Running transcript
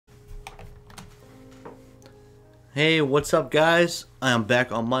Hey, what's up, guys? I am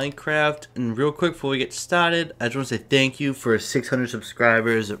back on Minecraft, and real quick before we get started, I just want to say thank you for 600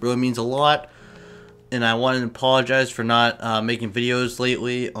 subscribers. It really means a lot, and I wanted to apologize for not making videos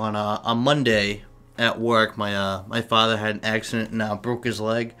lately. On Monday at work, my father had an accident and broke his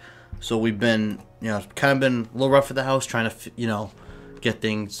leg, so we've been kind of been a little rough at the house, trying to get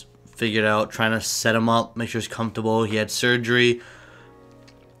things figured out, trying to set him up, make sure he's comfortable. He had surgery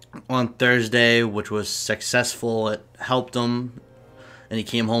on Thursday, which was successful. It helped him, and he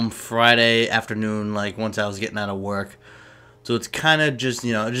came home Friday afternoon, like once I was getting out of work. So it's kind of just,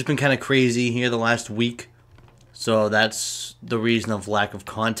 it's just been kind of crazy here the last week. So that's the reason of lack of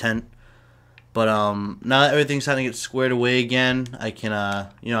content. But now that everything's starting to get squared away again, I can, I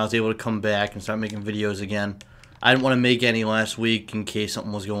was able to come back and start making videos again. I didn't want to make any last week in case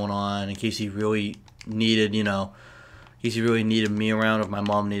something was going on, in case he really needed, he really needed me around if my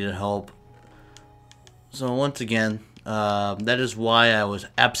mom needed help. So once again, that is why I was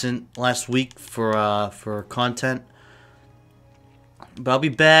absent last week for content. But I'll be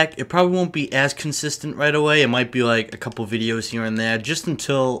back. It probably won't be as consistent right away. It might be like a couple videos here and there, just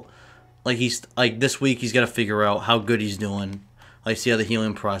until like this week he's got to figure out how good he's doing. Like see how the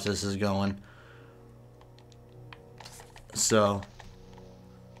healing process is going. So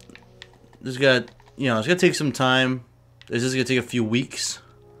this got it's gonna take some time. This is going to take a few weeks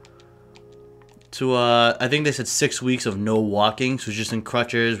to, I think they said 6 weeks of no walking, so just in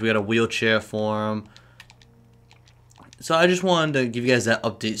crutches. We got a wheelchair for him. So I just wanted to give you guys that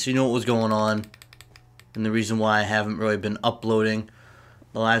update so you know what was going on and the reason why I haven't really been uploading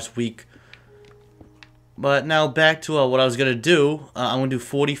the last week. But now back to what I was going to do. I'm going to do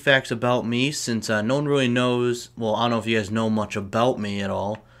 40 facts about me since no one really knows, well, I don't know if you guys know much about me at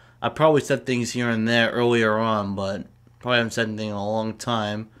all. I probably said things here and there earlier on, but probably haven't said anything in a long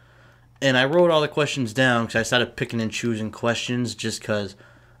time. And I wrote all the questions down because I started picking and choosing questions just because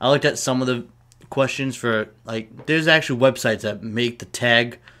I looked at some of the questions for, like, there's actually websites that make the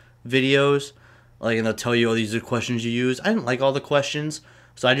tag videos, like, and they'll tell you, oh, these are the questions you use. I didn't like all the questions,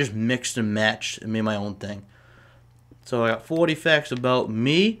 so I just mixed and matched and made my own thing. So I got 40 facts about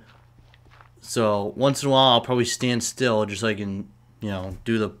me. So once in a while, I'll probably stand still just so I can,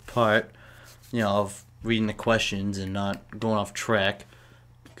 do the part, of reading the questions and not going off track,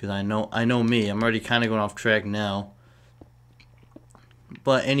 because I know me. I'm already kind of going off track now.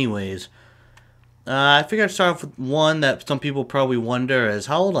 But anyways, I figured I'd start off with one that some people probably wonder is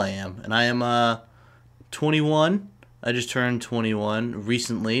how old I am, and I am 21. I just turned 21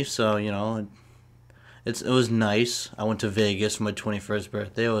 recently, so it was nice. I went to Vegas for my 21st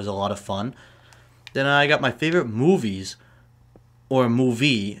birthday. It was a lot of fun. Then I got my favorite movies or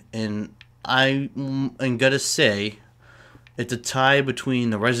movie, and I'm gonna say it's a tie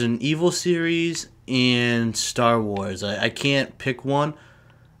between the Resident Evil series and Star Wars. I can't pick one,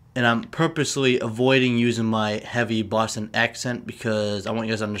 and I'm purposely avoiding using my heavy Boston accent because I want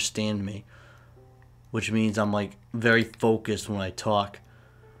you guys to understand me, which means I'm like very focused when I talk.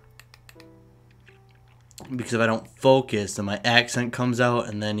 Because if I don't focus, then my accent comes out,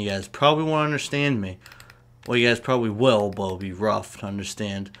 and then you guys probably won't understand me. Well, you guys probably will, but it'll be rough to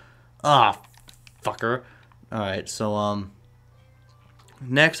understand. Ah, fucker. Alright, so,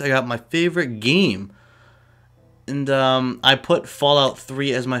 next I got my favorite game. And, I put Fallout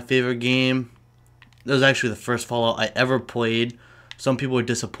 3 as my favorite game. That was actually the first Fallout I ever played. Some people are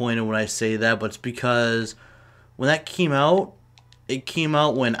disappointed when I say that, but it's because when that came out, it came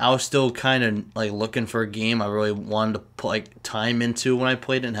out when I was still kind of, like, looking for a game I really wanted to put, like, time into when I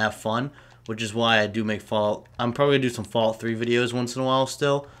played it and have fun. Which is why I do make Fallout. I'm probably going to do some Fallout 3 videos once in a while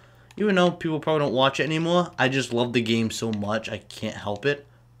still. Even though people probably don't watch it anymore. I just love the game so much, I can't help it.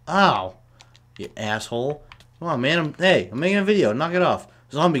 Ow! You asshole. Come on, man. I'm making a video. Knock it off.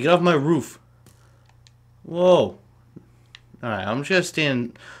 Zombie, get off my roof. Whoa. Alright, I'm going to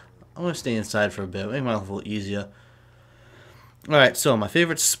stay inside for a bit. Make my life a little easier. Alright, so my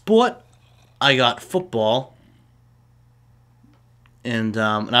favorite sport, I got football. And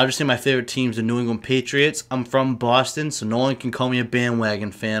I'll just say my favorite team's the New England Patriots. I'm from Boston, so no one can call me a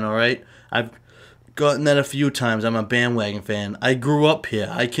bandwagon fan, alright? I've gotten that a few times. I'm a bandwagon fan. I grew up here.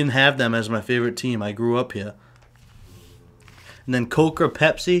 I can have them as my favorite team. I grew up here. And then Coke or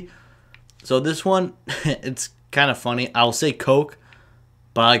Pepsi. So this one, it's kind of funny. I'll say Coke,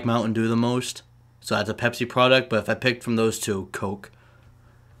 but I like Mountain Dew the most. So that's a Pepsi product, but if I picked from those two, Coke.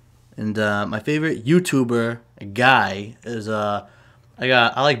 And my favorite YouTuber guy is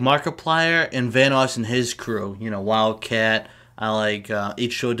I like Markiplier and Vanoss and his crew. Wildcat. I like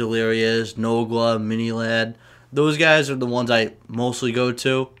H2O Delirious, Nogla, Minilad. Those guys are the ones I mostly go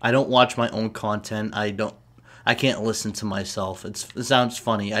to. I don't watch my own content. I don't I can't listen to myself. It sounds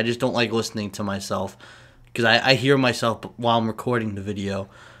funny. I just don't like listening to myself because I hear myself while I'm recording the video.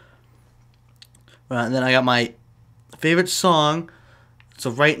 And then I got my favorite song. So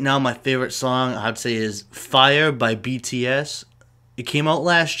right now my favorite song I'd say is Fire by BTS. It came out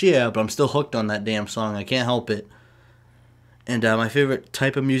last year, but I'm still hooked on that damn song. I can't help it. And my favorite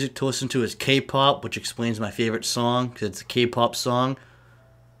type of music to listen to is K-pop, which explains my favorite song because it's a K-pop song.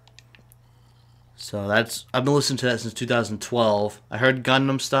 So I've been listening to that since 2012. I heard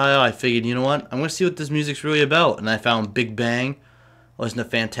Gangnam Style. I figured, you know what? I'm going to see what this music's really about. And I found Big Bang. I listened to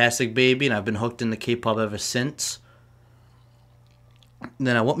Fantastic Baby, and I've been hooked into K-pop ever since. And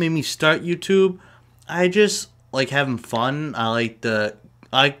then what made me start YouTube? I just like having fun. I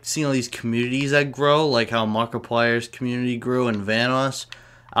like seeing all these communities that grow, like how Markiplier's community grew and Vanoss.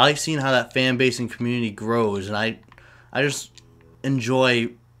 I like seeing how that fan base and community grows, and I just enjoy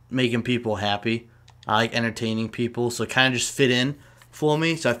making people happy. I like entertaining people, so it kind of just fit in for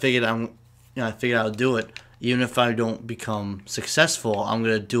me. So I figured I would do it, even if I don't become successful. I'm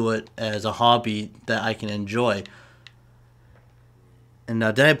gonna do it as a hobby that I can enjoy. And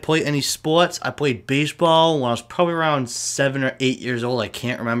did I play any sports? I played baseball when I was probably around 7 or 8 years old. I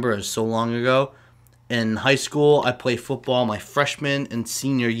can't remember. It was so long ago. In high school, I played football my freshman and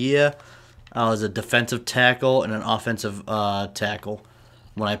senior year. I was a defensive tackle and an offensive tackle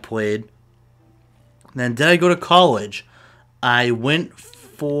when I played. And then did I go to college? I went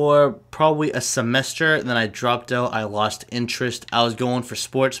for probably a semester, and then I dropped out. I lost interest. I was going for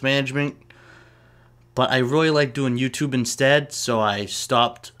sports management. But I really like doing YouTube instead, so I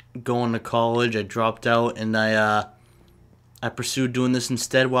stopped going to college. I dropped out, and I pursued doing this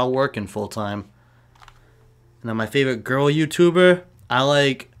instead while working full-time. And then my favorite girl YouTuber, I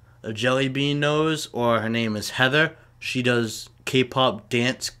like a Jelly Bean Nose, or her name is Heather. She does K-pop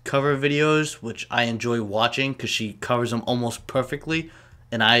dance cover videos, which I enjoy watching because she covers them almost perfectly.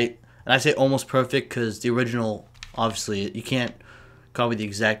 And I say almost perfect because the original, obviously, you can't copy the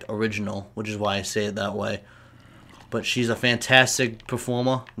exact original, which is why I say it that way. But she's a fantastic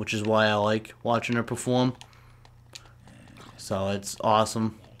performer, which is why I like watching her perform. So it's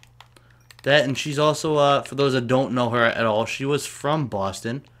awesome. That, and she's also, for those that don't know her at all, she was from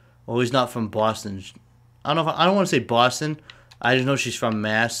Boston. Well, she's not from Boston. I don't want to say Boston. I just know she's from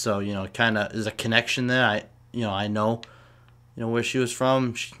Mass, so, you know, kind of is a connection there. I know, where she was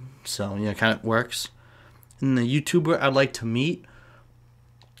from, so, it kind of works. And the YouTuber I'd like to meet,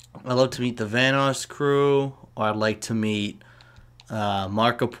 I'd love to meet the Vanoss crew, or I'd like to meet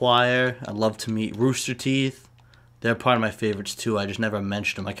Markiplier. I'd love to meet Rooster Teeth. They're part of my favorites too. I just never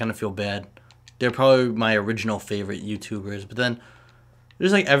mentioned them. I kind of feel bad. They're probably my original favorite YouTubers. But then,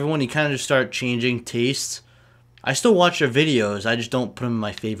 just like everyone, you kind of just start changing tastes. I still watch their videos. I just don't put them in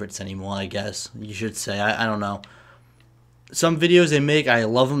my favorites anymore, I guess you should say. I don't know. Some videos they make, I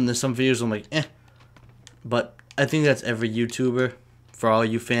love them. There's some videos I'm like, eh. But I think that's every YouTuber. For all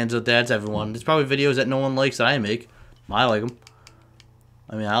you fans out there, that's everyone. There's probably videos that no one likes that I make. I like them.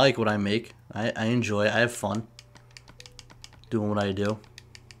 I mean, I like what I make. I enjoy it. I have fun doing what I do.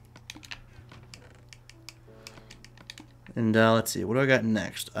 And let's see. What do I got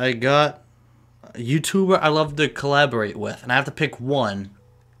next? I got a YouTuber I love to collaborate with. And I have to pick one.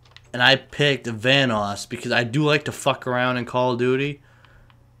 And I picked Vanoss because I do like to fuck around in Call of Duty.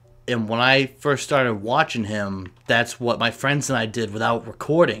 And when I first started watching him, that's what my friends and I did without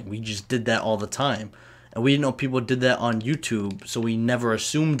recording. We just did that all the time. And we didn't know people did that on YouTube, so we never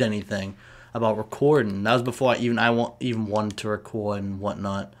assumed anything about recording. That was before I even wanted to record and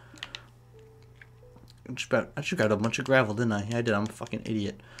whatnot. I just got a bunch of gravel, didn't I? Yeah, I did. I'm a fucking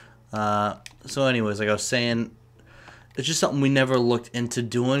idiot. So anyways, like I was saying, it's just something we never looked into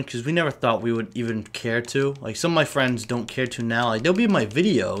doing because we never thought we would even care to. Like, some of my friends don't care to now. Like, they'll be in my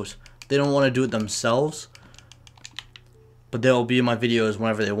videos. They don't want to do it themselves. But they'll be in my videos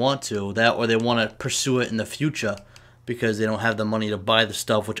whenever they want to. That, or they want to pursue it in the future because they don't have the money to buy the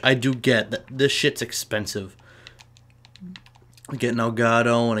stuff, which I do get. This shit's expensive. Getting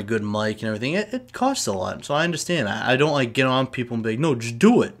Elgato and a good mic and everything, it costs a lot. So I understand. I don't like get on people and be like, no, just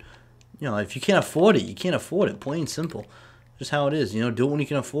do it. If you can't afford it, you can't afford it. Plain and simple. Just how it is. Do it when you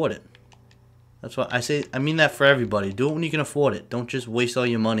can afford it. That's what I say. I mean that for everybody. Do it when you can afford it. Don't just waste all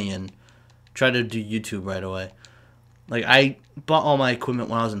your money and try to do YouTube right away. Like, I bought all my equipment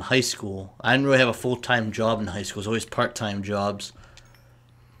when I was in high school. I didn't really have a full-time job in high school. It was always part-time jobs.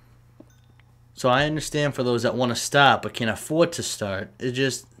 So I understand for those that want to start but can't afford to start.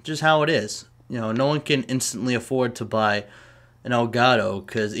 It's just how it is. No one can instantly afford to buy an Elgato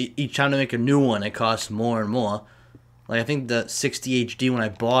because each time to make a new one, it costs more and more. Like, I think the 60 HD when I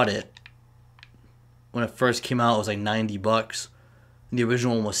bought it, when it first came out, it was like $90. And the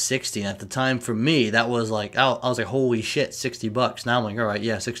original one was 60. And at the time, for me, that was like, I was like, holy shit, $60. Now I'm like, all right,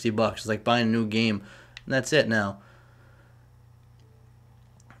 yeah, $60. It's like buying a new game, and that's it now.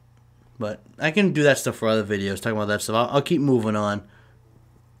 But I can do that stuff for other videos, talking about that stuff. I'll keep moving on.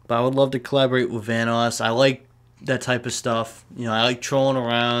 But I would love to collaborate with Vanoss. I like that type of stuff. You know, I like trolling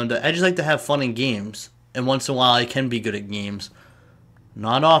around. I just like to have fun in games. And once in a while, I can be good at games.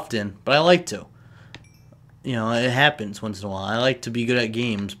 Not often, but I like to. You know, it happens once in a while. I like to be good at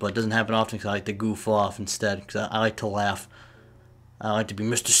games, but it doesn't happen often because I like to goof off instead. Because I like to laugh. I like to be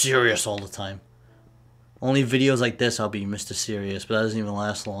Mr. Serious all the time. Only videos like this I'll be Mr. Serious, but that doesn't even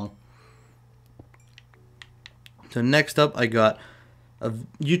last long. So next up, I got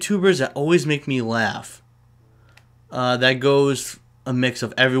YouTubers that always make me laugh. That goes a mix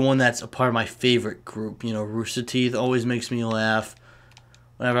of everyone that's a part of my favorite group. You know, Rooster Teeth always makes me laugh.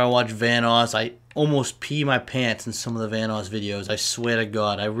 Whenever I watch Vanoss, I almost pee my pants in some of the Vanoss videos. I swear to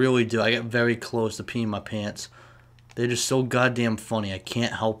God, I really do. I get very close to peeing my pants. They're just so goddamn funny. I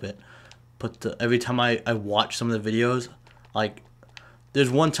can't help it. But every time I watch some of the videos, like, there's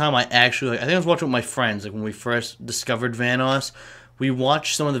one time I actually, I think I was watching with my friends, like when we first discovered Vanoss. We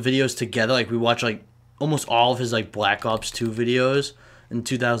watched some of the videos together. Like, we watched like almost all of his like Black Ops 2 videos in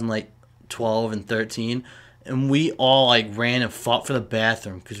 2012 and 13. And we all like ran and fought for the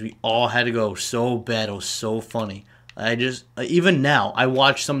bathroom because we all had to go so bad. It was so funny. I just, even now, I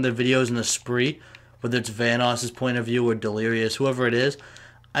watch some of the videos in the spree, whether it's Vanoss's point of view or Delirious, whoever it is.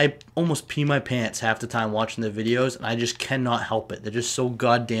 I almost pee my pants half the time watching the videos, and I just cannot help it. They're just so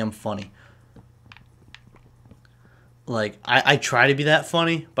goddamn funny. Like, I try to be that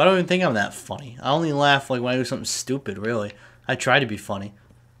funny, but I don't even think I'm that funny. I only laugh like when I do something stupid, really. I try to be funny.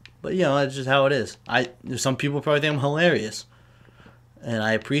 But, you know, that's just how it is. Some people probably think I'm hilarious. And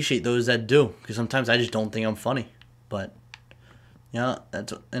I appreciate those that do, because sometimes I just don't think I'm funny. But, you know,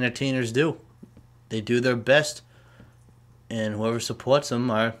 that's what entertainers do. They do their best. And whoever supports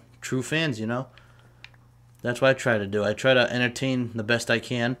them are true fans, you know. That's what I try to do. I try to entertain the best I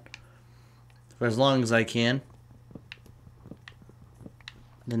can for as long as I can.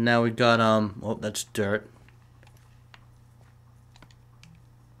 And now we got, oh, that's dirt.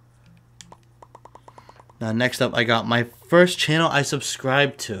 Now, next up, I got my first channel I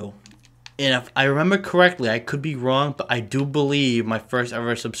subscribed to. And if I remember correctly, I could be wrong, but I do believe my first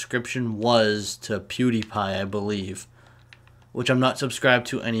ever subscription was to PewDiePie, I believe. Which I'm not subscribed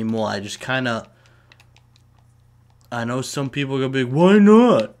to anymore. I just kind of... I know some people are going to be like, why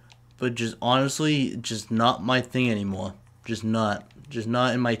not? But just honestly, just not my thing anymore. Just not. Just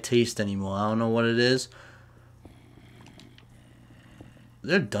not in my taste anymore. I don't know what it is. Is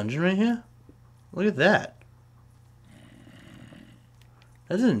there a dungeon right here? Look at that.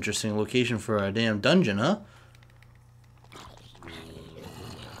 That's an interesting location for a damn dungeon, huh?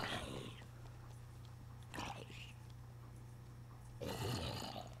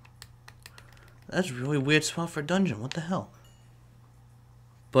 That's a really weird spot for a dungeon. What the hell?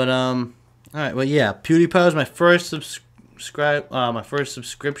 But, alright, well, yeah. PewDiePie was my first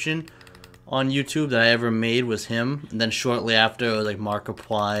subscription on YouTube that I ever made was him. And then shortly after, it was like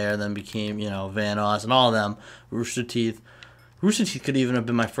Markiplier, then became, you know, Vanoss and all of them. Rooster Teeth. Rooster Teeth could even have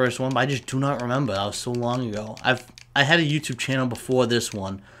been my first one, but I just do not remember. That was so long ago. I had a YouTube channel before this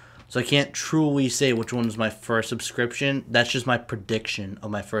one. So I can't truly say which one was my first subscription. That's just my prediction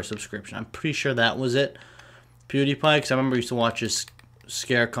of my first subscription. I'm pretty sure that was it. PewDiePie, because I remember I used to watch his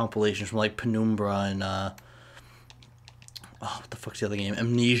scare compilations from like Penumbra and, oh, what the fuck's the other game?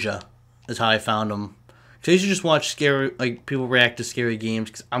 Amnesia is how I found him. Because I used to just watch scary, like, people react to scary games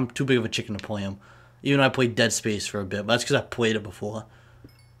because I'm too big of a chicken to play them. Even though I played Dead Space for a bit, but that's because I played it before.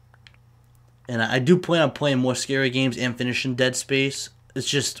 And I do plan on playing more scary games and finishing Dead Space. It's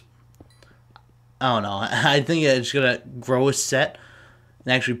just... I don't know. I think it's going to grow a set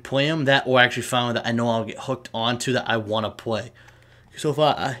and actually play them. That or actually find that I know I'll get hooked onto that I want to play. So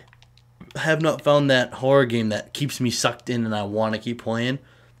far, I have not found that horror game that keeps me sucked in and I want to keep playing.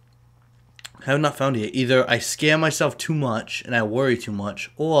 I have not found it yet. Either I scare myself too much and I worry too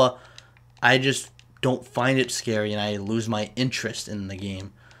much, or I just don't find it scary and I lose my interest in the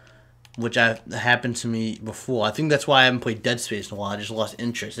game. Which happened to me before. I think that's why I haven't played Dead Space in a while. I just lost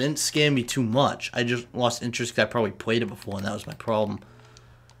interest. It didn't scare me too much. I just lost interest because I probably played it before, and that was my problem.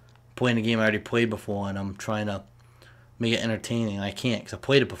 Playing a game I already played before, and I'm trying to make it entertaining, and I can't because I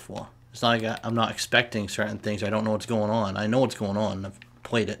played it before. It's not like I'm not expecting certain things. I don't know what's going on. I know what's going on. I've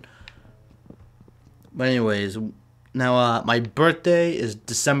played it. But anyways, now my birthday is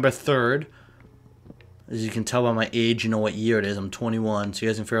December 3rd. As you can tell by my age, you know what year it is. I'm 21, so you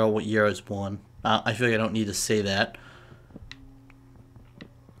guys can figure out what year I was born. I feel like I don't need to say that.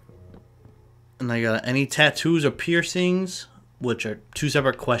 And I got any tattoos or piercings, which are two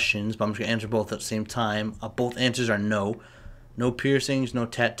separate questions, but I'm just going to answer both at the same time. Both answers are no. No piercings, no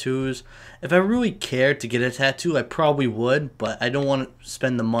tattoos. If I really cared to get a tattoo, I probably would, but I don't want to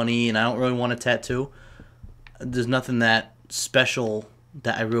spend the money, and I don't really want a tattoo. There's nothing that special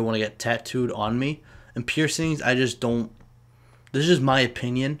that I really want to get tattooed on me. And piercings, I just don't. This is just my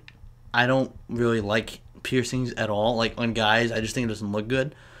opinion. I don't really like piercings at all. Like on guys, I just think it doesn't look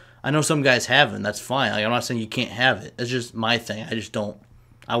good. I know some guys have them. That's fine. Like, I'm not saying you can't have it. It's just my thing. I just don't.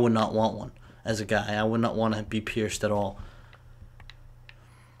 I would not want one as a guy. I would not want to be pierced at all.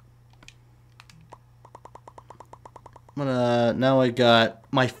 Now I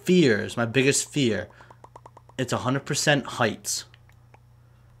got my fears. My biggest fear. It's 100% heights.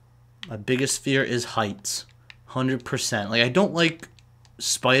 My biggest fear is heights. 100%. Like, I don't like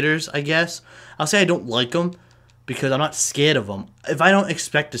spiders, I guess. I'll say I don't like them because I'm not scared of them. If I don't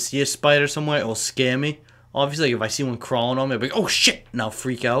expect to see a spider somewhere, it will scare me. Obviously, like, if I see one crawling on me, I'll be like, oh shit, and I'll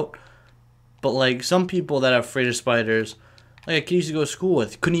freak out. But, like, some people that are afraid of spiders, like a kid used to go to school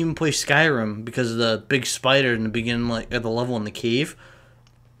with, couldn't even play Skyrim because of the big spider in the beginning, like, at the level in the cave.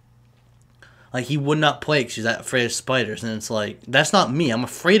 Like, he would not play because he's that afraid of spiders. And it's like, that's not me. I'm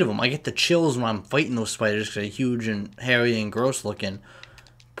afraid of them. I get the chills when I'm fighting those spiders because they're huge and hairy and gross looking.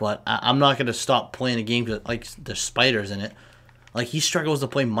 But I'm not going to stop playing a game because, like, there's spiders in it. Like, he struggles to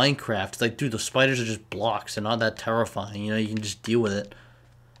play Minecraft. It's like, dude, the spiders are just blocks. They're not that terrifying. You know, you can just deal with it.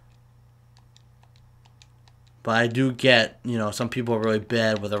 But I do get, you know, some people are really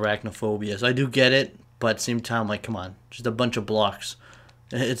bad with arachnophobia. So I do get it. But at the same time, like, come on. Just a bunch of blocks.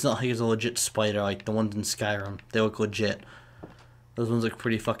 It's not like it's a legit spider like the ones in Skyrim. They look legit. Those ones look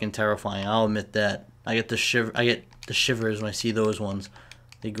pretty fucking terrifying. I'll admit that. I get the shivers when I see those ones.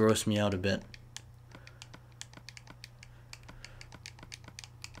 They gross me out a bit.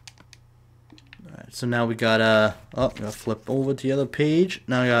 Alright, so now we got oh, I'm gonna flip over to the other page.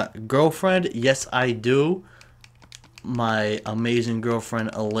 Now I got girlfriend. Yes, I do. My amazing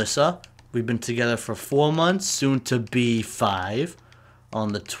girlfriend Alyssa. We've been together for 4 months, soon to be 5.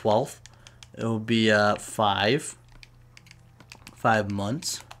 On the 12th, it will be 5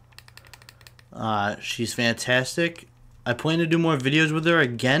 months. She's fantastic. I plan to do more videos with her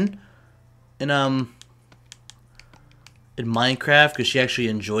again in Minecraft because she actually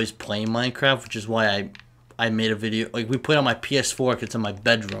enjoys playing Minecraft, which is why I made a video. Like, we put it on my PS4 because it's in my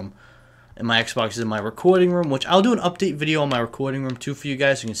bedroom, and my Xbox is in my recording room. Which I'll do an update video on my recording room too for you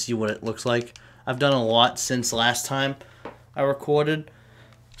guys, so you can see what it looks like. I've done a lot since last time I recorded.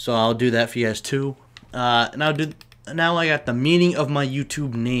 So I'll do that for you guys too. Now I got the meaning of my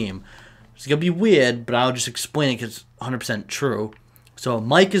YouTube name. It's gonna be weird, but I'll just explain it because it's 100% true. So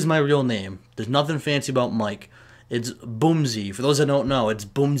Mike is my real name. There's nothing fancy about Mike. It's Boomzy. For those that don't know, it's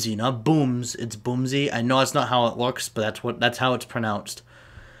Boomzy, not Boomz. It's Boomzy. I know that's not how it looks, but that's how it's pronounced.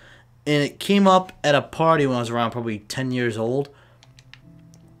 And it came up at a party when I was around probably 10 years old,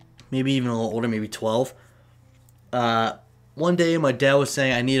 maybe even a little older, maybe 12. One day, my dad was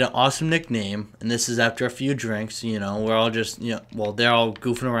saying I need an awesome nickname, and this is after a few drinks, you know, we're all just, you know, well, they're all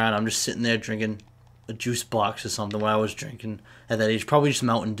goofing around, I'm just sitting there drinking a juice box or something, what I was drinking at that age, probably just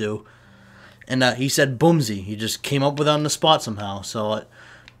Mountain Dew, and he said Boomzy. He just came up with it on the spot somehow, so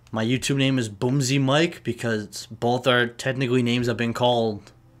my YouTube name is Boomzy Mike, because both are technically names I've been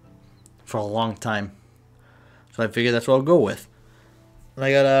called for a long time, so I figured that's what I'll go with. And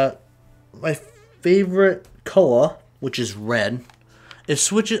I got my favorite color, which is red. It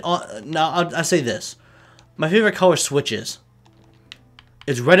switches on. Now I'll say this: my favorite color switches.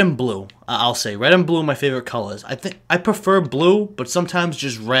 It's red and blue. I'll say red and blue are my favorite colors. I think I prefer blue, but sometimes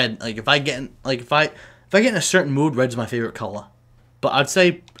just red. Like if I get in a certain mood, red's my favorite color. But I'd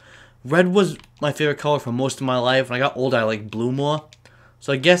say red was my favorite color for most of my life. When I got older, I like blue more.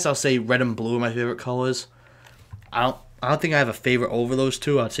 So I guess I'll say red and blue are my favorite colors. I don't think I have a favorite over those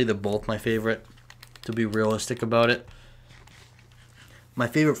two. I'd say they're both my favorite, to be realistic about it. My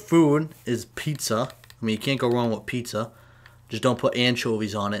favorite food is pizza. I mean, you can't go wrong with pizza. Just don't put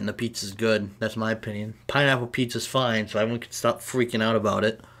anchovies on it and the pizza's good. That's my opinion. Pineapple pizza's fine, so everyone can stop freaking out about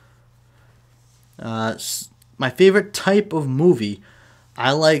it. My favorite type of movie.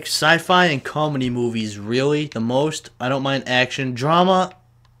 I like sci-fi and comedy movies really the most. I don't mind action. Drama,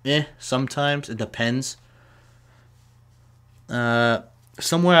 sometimes. It depends.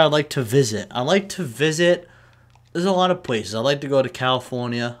 Somewhere I'd like to visit. I like to visit. There's a lot of places. I'd like to go to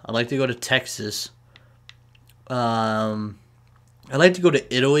California. I'd like to go to Texas. I'd like to go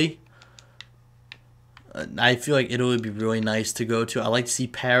to Italy. I feel like Italy would be really nice to go to. I'd like to see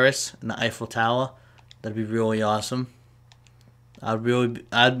Paris and the Eiffel Tower. That'd be really awesome.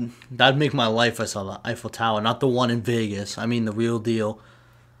 That'd make my life if I saw the Eiffel Tower, not the one in Vegas. I mean the real deal.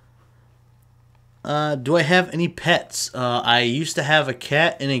 Do I have any pets? I used to have a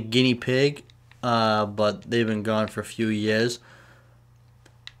cat and a guinea pig, but they've been gone for a few years.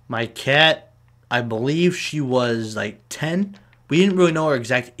 My cat, I believe she was like 10. We didn't really know her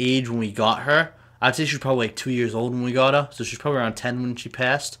exact age when we got her. I'd say she was probably like 2 years old when we got her, so she's probably around 10 when she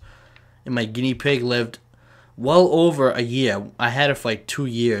passed. And my guinea pig lived well over a year. I had her for like 2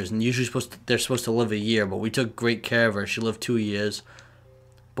 years, and usually they're supposed to live a year, but we took great care of her. She lived 2 years.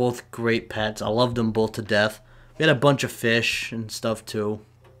 Both great pets. I loved them both to death. We had a bunch of fish and stuff too.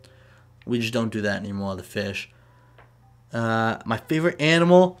 We just don't do that anymore, the fish. My favorite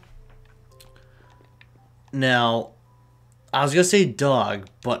animal. Now, I was going to say dog,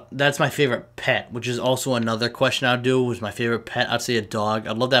 but that's my favorite pet, which is also another question I'd do. Was my favorite pet? I'd say a dog.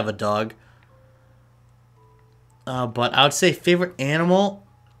 I'd love to have a dog. But I would say favorite animal.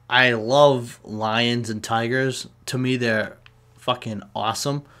 I love lions and tigers. To me, they're fucking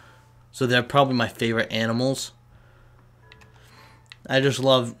awesome. So they're probably my favorite animals. I just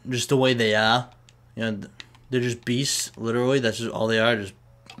love just the way they are. You know, they're just beasts, literally. That's just all they are, just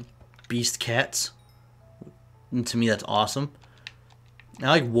beast cats. And to me, that's awesome. I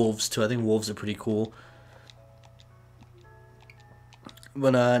like wolves, too. I think wolves are pretty cool.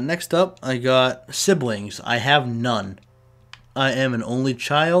 But next up, I got siblings. I have none. I am an only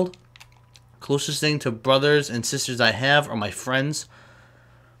child. Closest thing to brothers and sisters I have are my friends.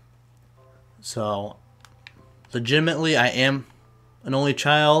 So, legitimately, I am an only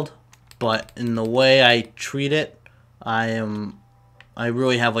child, but in the way I treat it, I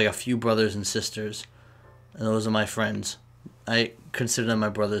really have like a few brothers and sisters, and those are my friends. I consider them my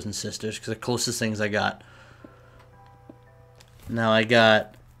brothers and sisters because the closest things I got. Now I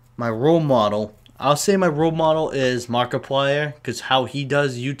got my role model. I'll say my role model is Markiplier because how he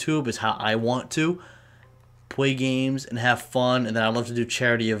does YouTube is how I want to play games and have fun, and then I love to do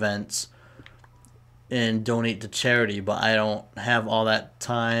charity events and donate to charity, but I don't have all that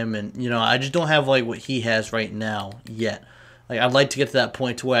time, and you know, I just don't have like what he has right now yet. Like I'd like to get to that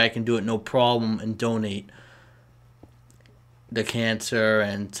point to where I can do it no problem and donate to cancer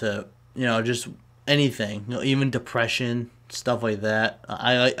and to, you know, just anything, you know, even depression, stuff like that.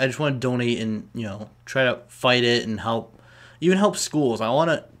 I just want to donate and, you know, try to fight it and help, even help schools. I want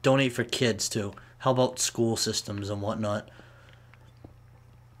to donate for kids too, help out school systems and whatnot.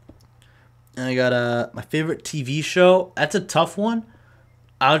 And I got my favorite TV show. That's a tough one.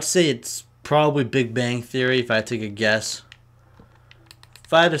 I would say it's probably Big Bang Theory if I had to take a guess.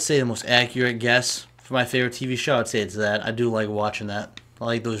 If I had to say the most accurate guess for my favorite TV show, I'd say it's that. I do like watching that. I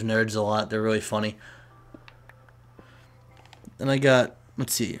like those nerds a lot. They're really funny. And I got,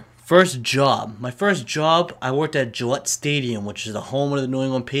 let's see, first job. My first job, I worked at Gillette Stadium, which is the home of the New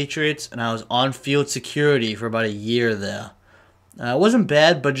England Patriots, and I was on-field security for about a year there. It wasn't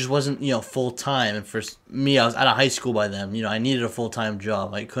bad, but just wasn't, you know, full-time. And for me, I was out of high school by then. You know, I needed a full-time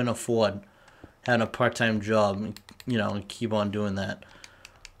job. I couldn't afford having a part-time job, you know, and keep on doing that.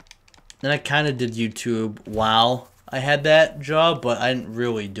 Then I kind of did YouTube while I had that job, but I didn't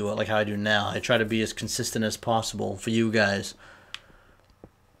really do it like how I do now. I try to be as consistent as possible for you guys.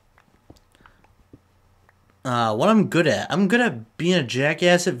 What I'm good at. I'm good at being a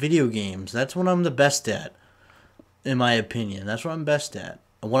jackass at video games. That's what I'm the best at, in my opinion. That's what I'm best at.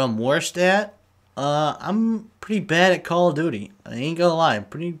 And what I'm worst at, I'm pretty bad at Call of Duty. I ain't gonna lie, I'm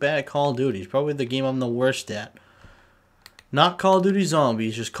pretty bad at Call of Duty. It's probably the game I'm the worst at. Not Call of Duty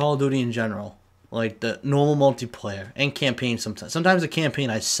Zombies, just Call of Duty in general. Like the normal multiplayer and campaign sometimes. Sometimes the campaign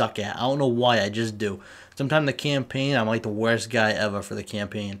I suck at. I don't know why, I just do. Sometimes the campaign, I'm like the worst guy ever for the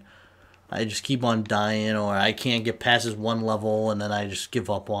campaign. I just keep on dying, or I can't get past this one level and then I just give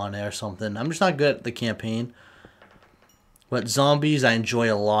up on it or something. I'm just not good at the campaign. But zombies I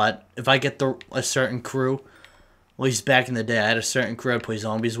enjoy a lot. If I get a certain crew, at least back in the day, I had a certain crew I'd play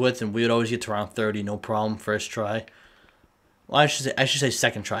zombies with, and we would always get to round 30, no problem, first try. Well, I should say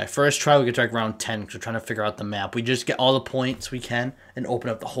second try. First try, we get to like round 10 because we're trying to figure out the map. We just get all the points we can and open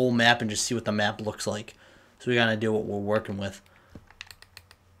up the whole map and just see what the map looks like. So we got an idea what we're working with.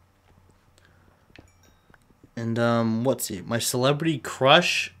 And, let's see. My celebrity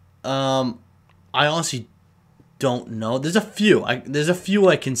crush, I honestly don't know. There's a few. There's a few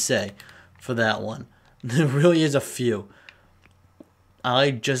I can say for that one. There really is a few. I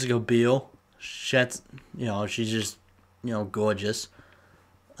like Jessica Biel. She's just, you know, gorgeous.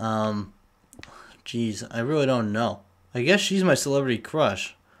 Jeez, I really don't know. I guess she's my celebrity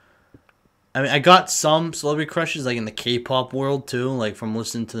crush. I mean, I got some celebrity crushes like in the K-pop world too, like from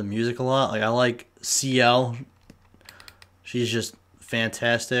listening to the music a lot. Like I like CL. She's just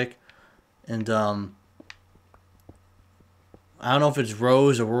fantastic. And I don't know if it's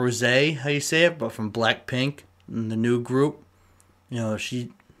Rose or Rose, how you say it, but from Blackpink, the new group. You know,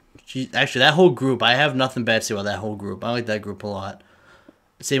 she actually, that whole group, I have nothing bad to say about that whole group. I like that group a lot.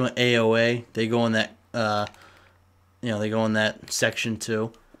 Same with AOA. They go in that they go in that section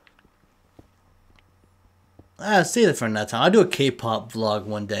too. I'll save it for another time. I'll do a K-pop vlog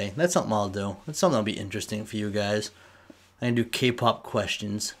one day. That's something I'll do. That's something that'll be interesting for you guys. I can do K-pop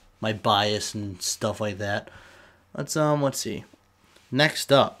questions, my bias and stuff like that. Let's see.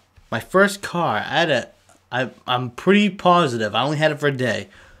 Next up, my first car. I'm pretty positive. I only had it for a day.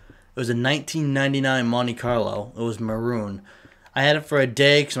 It was a 1999 Monte Carlo. It was maroon. I had it for a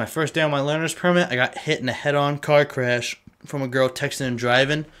day because my first day on my learner's permit, I got hit in a head-on car crash from a girl texting and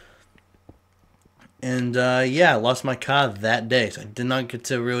driving. And yeah, I lost my car that day, so I did not get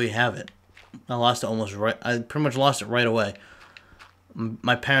to really have it. I lost it almost right. I pretty much lost it right away.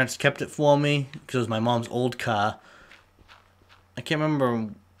 My parents kept it for me because it was my mom's old car. I can't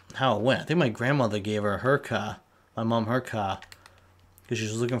remember how it went. I think my grandmother gave her car, my mom her car, because she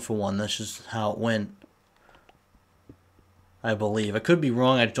was looking for one. That's just how it went, I believe. I could be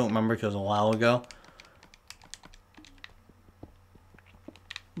wrong. I don't remember because it was a while ago.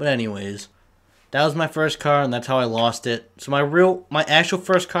 But anyways, that was my first car, and that's how I lost it. So my actual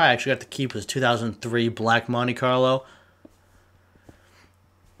first car I actually got to keep was 2003 Black Monte Carlo.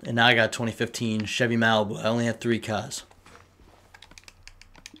 And now I got a 2015 Chevy Malibu. I only have 3 cars.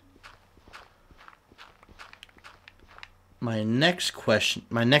 My next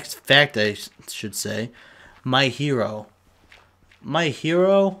fact I should say, my hero. My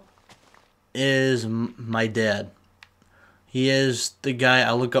hero is my dad. He is the guy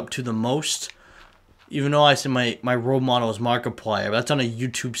I look up to the most. Even though I said my role model is Markiplier, but that's on a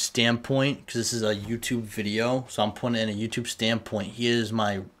YouTube standpoint, because this is a YouTube video, so I'm putting it in a YouTube standpoint. He is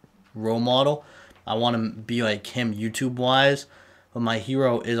my role model. I want to be like him YouTube-wise, but my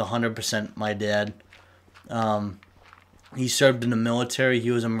hero is 100% my dad. He served in the military.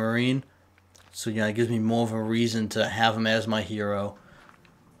 He was a Marine, so you know it gives me more of a reason to have him as my hero.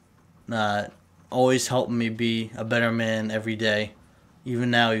 Always helping me be a better man every day.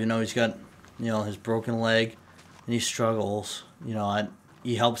 Even now, even though he's got his broken leg, and he struggles.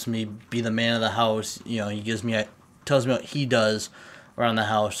 He helps me be the man of the house. He tells me what he does around the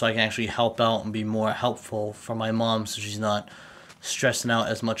house, so I can actually help out and be more helpful for my mom, so she's not stressing out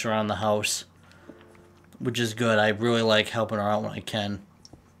as much around the house, which is good. I really like helping her out when I can.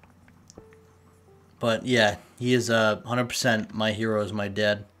 But yeah, he is 100% my hero. Is my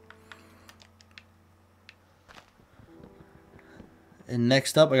dad. And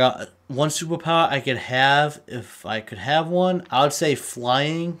next up, I got one superpower I could have if I could have one. I would say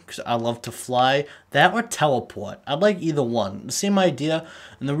flying, because I love to fly. That or teleport. I'd like either one. The same idea.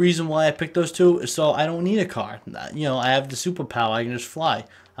 And the reason why I picked those two is so I don't need a car. I have the superpower. I can just fly.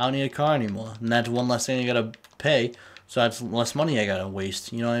 I don't need a car anymore. And that's one less thing I gotta pay. So that's less money I gotta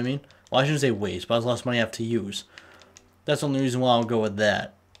waste. You know what I mean? Well, I shouldn't say waste, but that's less money I have to use. That's the only reason why I'll go with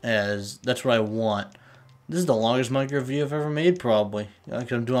that, as that's what I want. This is the longest Minecraft review I've ever made, probably.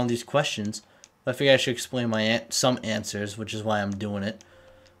 Because I'm doing all these questions. But I figure I should explain some answers, which is why I'm doing it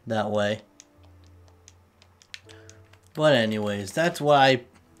that way. But anyways, that's what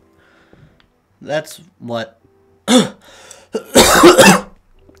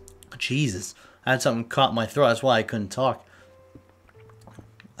Jesus. I had something caught in my throat. That's why I couldn't talk.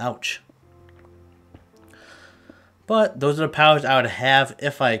 Ouch. But those are the powers I would have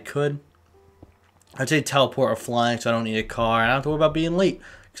if I could. I'd say teleport or flying, so I don't need a car. And I don't have to worry about being late,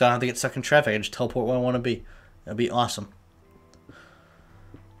 because I don't have to get stuck in traffic. I just teleport where I want to be. That'd be awesome.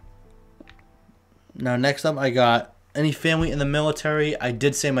 Now, next up, I got any family in the military. I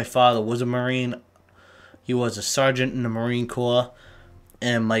did say my father was a Marine. He was a sergeant in the Marine Corps.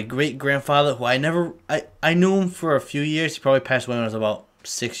 And my great-grandfather, who I knew him for a few years. He probably passed away when I was about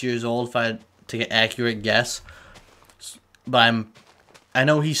 6 years old, if I had to get an accurate guess. But I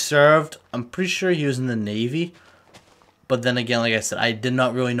know he served. I'm pretty sure he was in the Navy. But then again, like I said, I did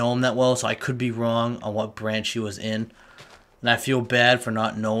not really know him that well, so I could be wrong on what branch he was in. And I feel bad for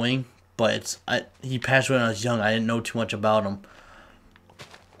not knowing. But he passed away when I was young. I didn't know too much about him,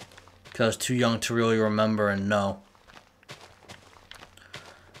 because I was too young to really remember and know.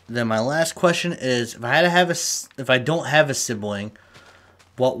 Then my last question is, if I don't have a sibling,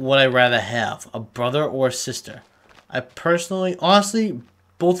 what would I rather have? A brother or a sister? I personally, honestly,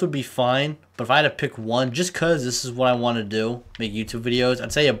 both would be fine. But if I had to pick one, just because this is what I want to do, make YouTube videos,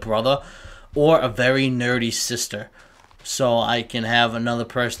 I'd say a brother. or a very nerdy sister, so I can have another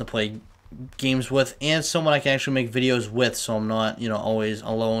person to play games with and someone I can actually make videos with, so I'm not, you know, always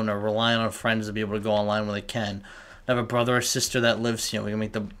alone or relying on friends to be able to go online when they can. I have a brother or sister that lives here. We can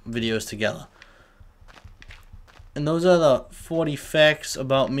make the videos together. And those are the 40 facts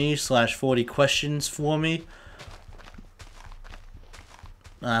about me / 40 questions for me.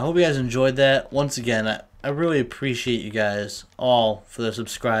 I hope you guys enjoyed that. Once again, I really appreciate you guys all for the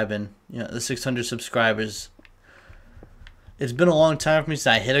subscribing. You know, the 600 subscribers. It's been a long time for me since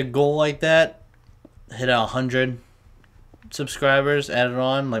I hit a goal like that. Hit 100 subscribers added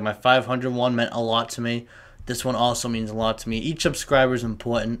on. Like my 500 one meant a lot to me. This one also means a lot to me. Each subscriber is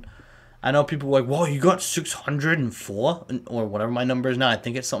important. I know people are like, whoa, you got 604? Or whatever my number is now. I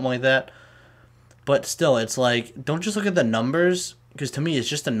think it's something like that. But still, it's like, don't just look at the numbers. Because to me, it's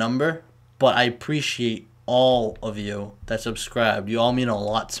just a number. But I appreciate all of you that subscribed. You all mean a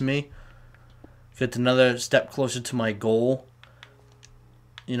lot to me. It's another step closer to my goal.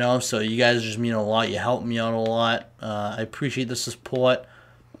 You know, so you guys just mean a lot. You help me out a lot. I appreciate the support.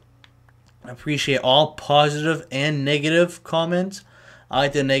 I appreciate all positive and negative comments. I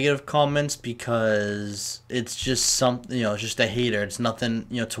like the negative comments because it's just something, you know, it's just a hater. It's nothing,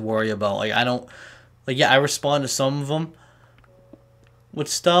 you know, to worry about. Like, I don't, like, yeah, I respond to some of them with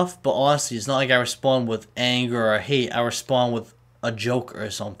stuff, but honestly, it's not like I respond with anger or hate. I respond with a joke or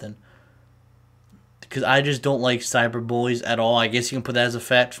something. Because I just don't like cyber bullies at all. I guess you can put that as a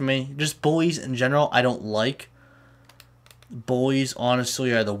fact for me. Just bullies in general, I don't like. Bullies,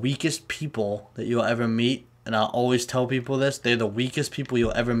 honestly, are the weakest people that you'll ever meet. And I'll always tell people this. They're the weakest people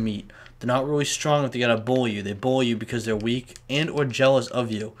you'll ever meet. They're not really strong if they gotta bully you. They bully you because they're weak and or jealous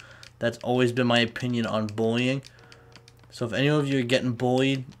of you. That's always been my opinion on bullying. So if any of you are getting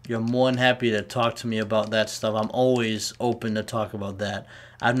bullied, you're more than happy to talk to me about that stuff. I'm always open to talk about that.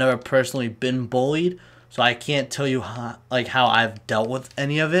 I've never personally been bullied, so I can't tell you how I've dealt with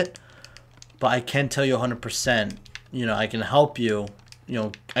any of it. But I can tell you 100%, you know, I can help you, you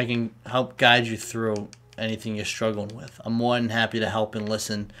know, I can help guide you through anything you're struggling with. I'm more than happy to help and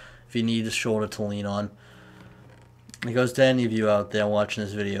listen if you need a shoulder to lean on. It goes to any of you out there watching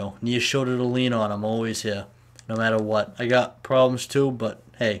this video. Need a shoulder to lean on, I'm always here. No matter what. I got problems too, but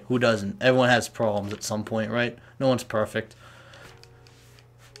hey, who doesn't? Everyone has problems at some point, right? No one's perfect.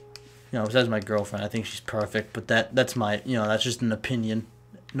 You know, besides my girlfriend, I think she's perfect, but that's my, you know, that's just an opinion.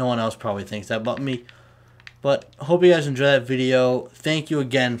 No one else probably thinks that but me. But I hope you guys enjoyed that video. Thank you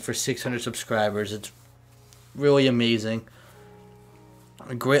again for 600 subscribers. It's really amazing.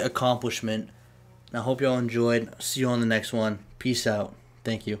 A great accomplishment. And I hope you all enjoyed. See you on the next one. Peace out.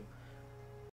 Thank you.